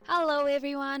Hello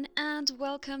everyone and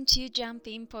welcome to Jump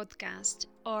In Podcast,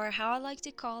 or how I like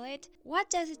to call it, What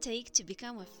Does It Take to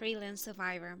Become a Freelance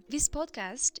Survivor? This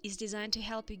podcast is designed to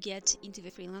help you get into the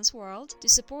freelance world, to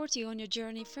support you on your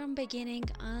journey from beginning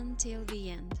until the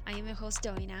end. I am your host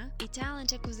Doina, a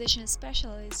talent acquisition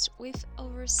specialist with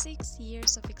over 6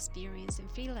 years of experience in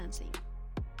freelancing.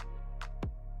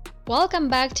 Welcome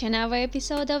back to another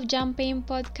episode of Jump In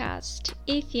Podcast.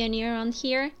 If you're new around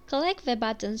here, click the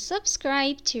button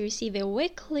subscribe to receive the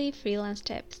weekly freelance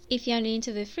tips. If you're new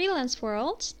into the freelance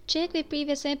world, check the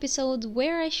previous episode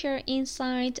where I share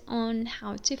insight on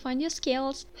how to find your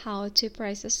skills, how to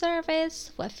price your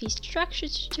service, what fee structure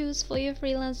to choose for your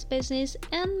freelance business,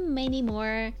 and many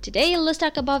more. Today, let's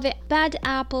talk about the bad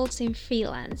apples in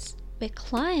freelance. The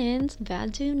clients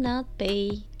that do not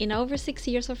pay. In over 6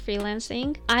 years of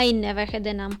freelancing, I never had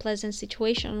an unpleasant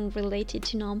situation related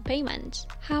to non-payment.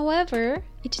 However,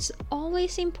 it is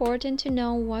always important to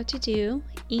know what to do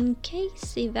in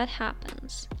case if that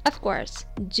happens. Of course,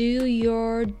 do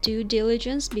your due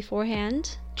diligence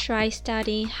beforehand. Try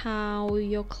studying how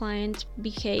your client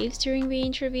behaves during the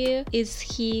interview. Is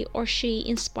he or she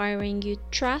inspiring you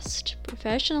trust,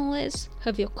 professionalism?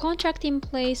 Have your contract in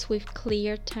place with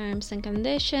clear terms and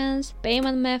conditions,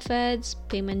 payment methods,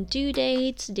 payment due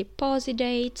dates, deposit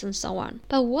dates, and so on.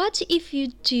 But what if you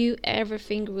do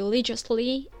everything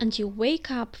religiously and you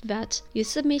wake up that you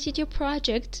submitted your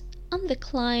project and the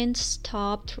client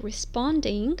stopped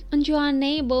responding and you are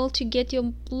unable to get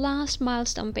your last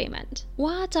milestone payment?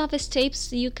 What are the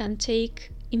steps you can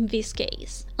take in this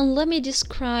case? And let me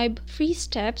describe 3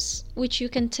 steps which you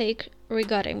can take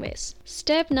regarding this.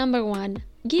 Step number 1.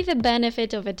 Give a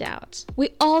benefit of a doubt. We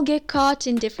all get caught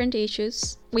in different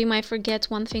issues. We might forget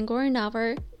one thing or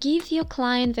another. Give your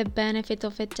client the benefit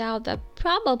of a doubt that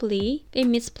probably they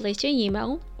misplaced your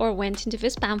email or went into the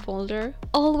spam folder.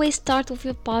 Always start with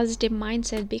a positive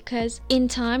mindset, because in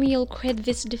time you'll create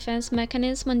this defense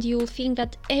mechanism and you'll think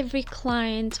that every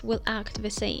client will act the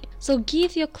same. So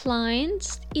give your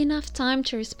clients enough time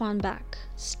to respond back.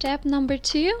 Step number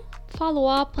 2. Follow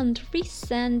up and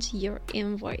resend your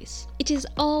invoice. It is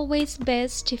always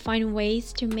best to find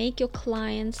ways to make your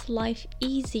client's life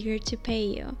easier to pay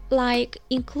you. Like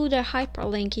include a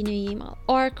hyperlink in your email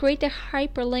or create a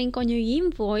hyperlink on your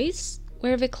invoice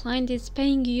where the client is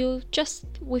paying you just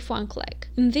with one click.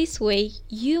 In this way,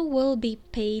 you will be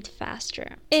paid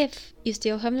faster. If you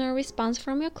still have no response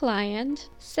from your client,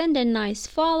 send a nice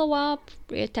follow-up,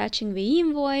 reattaching the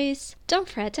invoice. Don't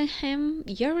threaten him,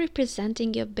 you're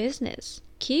representing your business.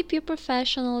 Keep your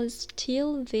professionalism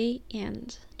till the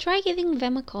end. Try giving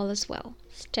them a call as well.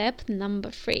 Step number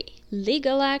 3.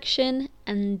 Legal action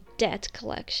and debt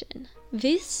collection.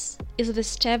 This is the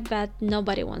step that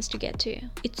nobody wants to get to.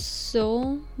 It's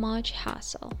so much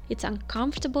hassle. It's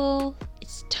uncomfortable.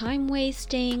 It's time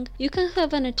wasting. You can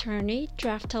have an attorney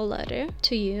draft a letter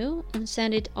to you and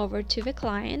send it over to the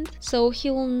client, so he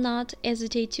will not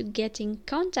hesitate to get in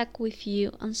contact with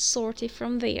you and sort it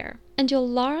from there. And your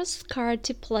last card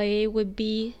to play would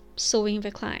be suing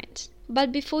the client.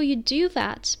 But before you do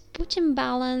that, put in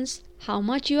balance how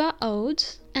much you are owed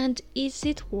and is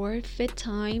it worth the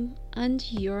time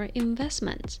and your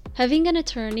investment. Having an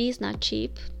attorney is not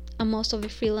cheap, and most of the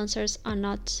freelancers are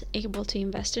not able to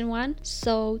invest in one,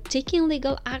 so taking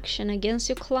legal action against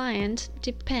your client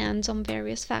depends on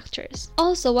various factors.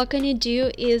 Also, what can you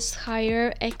do is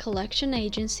hire a collection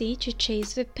agency to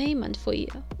chase the payment for you.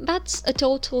 That's a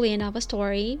totally another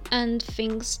story and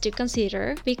things to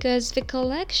consider, because the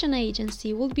collection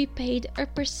agency will be paid a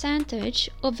percentage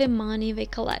of the money they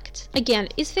collect. Again,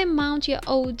 is the amount you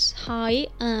owed high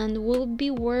and will be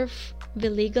worth the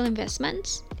legal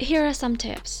investments? Here are some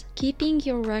tips. Keeping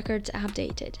your records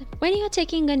updated. When you're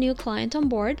taking a new client on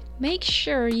board, make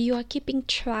sure you are keeping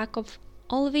track of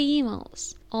all the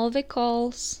emails, all the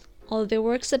calls, all the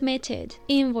work submitted,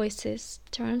 invoices,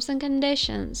 terms and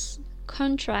conditions,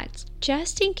 contracts,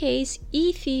 just in case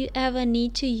if you ever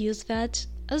need to use that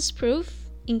as proof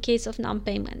in case of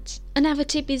non-payment. Another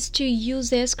tip is to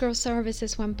use escrow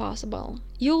services when possible.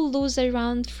 You'll lose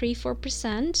around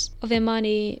 3-4% of the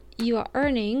money you are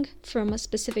earning from a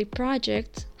specific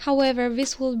project. However,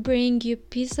 this will bring you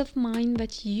peace of mind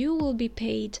that you will be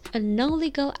paid and no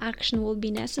legal action will be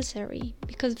necessary,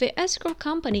 because the escrow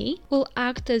company will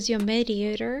act as your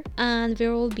mediator and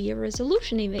there will be a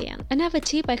resolution in the end. Another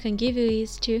tip I can give you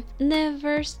is to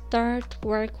never start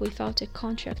work without a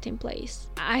contract in place.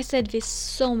 I said this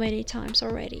so many times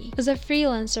already. As a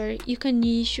freelancer, you can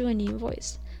issue an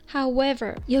invoice.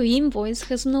 However, your invoice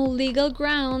has no legal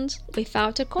ground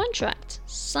without a contract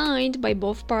signed by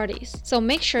both parties. So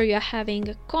make sure you're having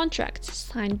a contract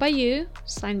signed by you,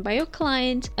 signed by your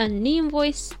client, an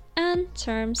invoice, and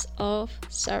terms of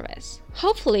service.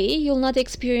 Hopefully, you'll not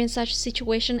experience such a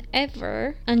situation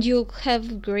ever and you'll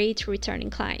have great returning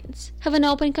clients. Have an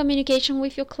open communication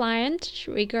with your client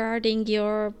regarding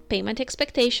your payment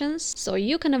expectations so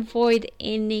you can avoid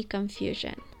any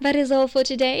confusion. That is all for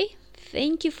today.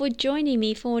 Thank you for joining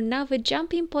me for another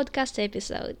Jumping Podcast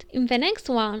episode. In the next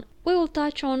one, we will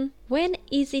touch on when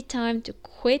is it time to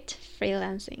quit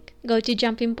freelancing. Go to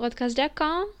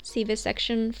jumpingpodcast.com, see the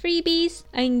section freebies,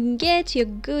 and get your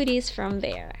goodies from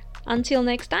there. Until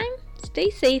next time, stay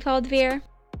safe out there.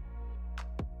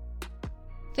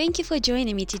 Thank you for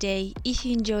joining me today. If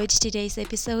you enjoyed today's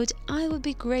episode, I would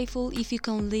be grateful if you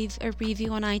can leave a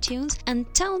review on iTunes and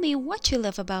tell me what you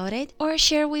love about it, or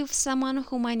share with someone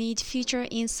who might need future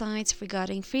insights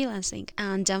regarding freelancing.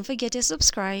 And don't forget to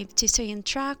subscribe to stay on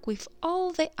track with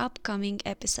all the upcoming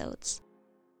episodes.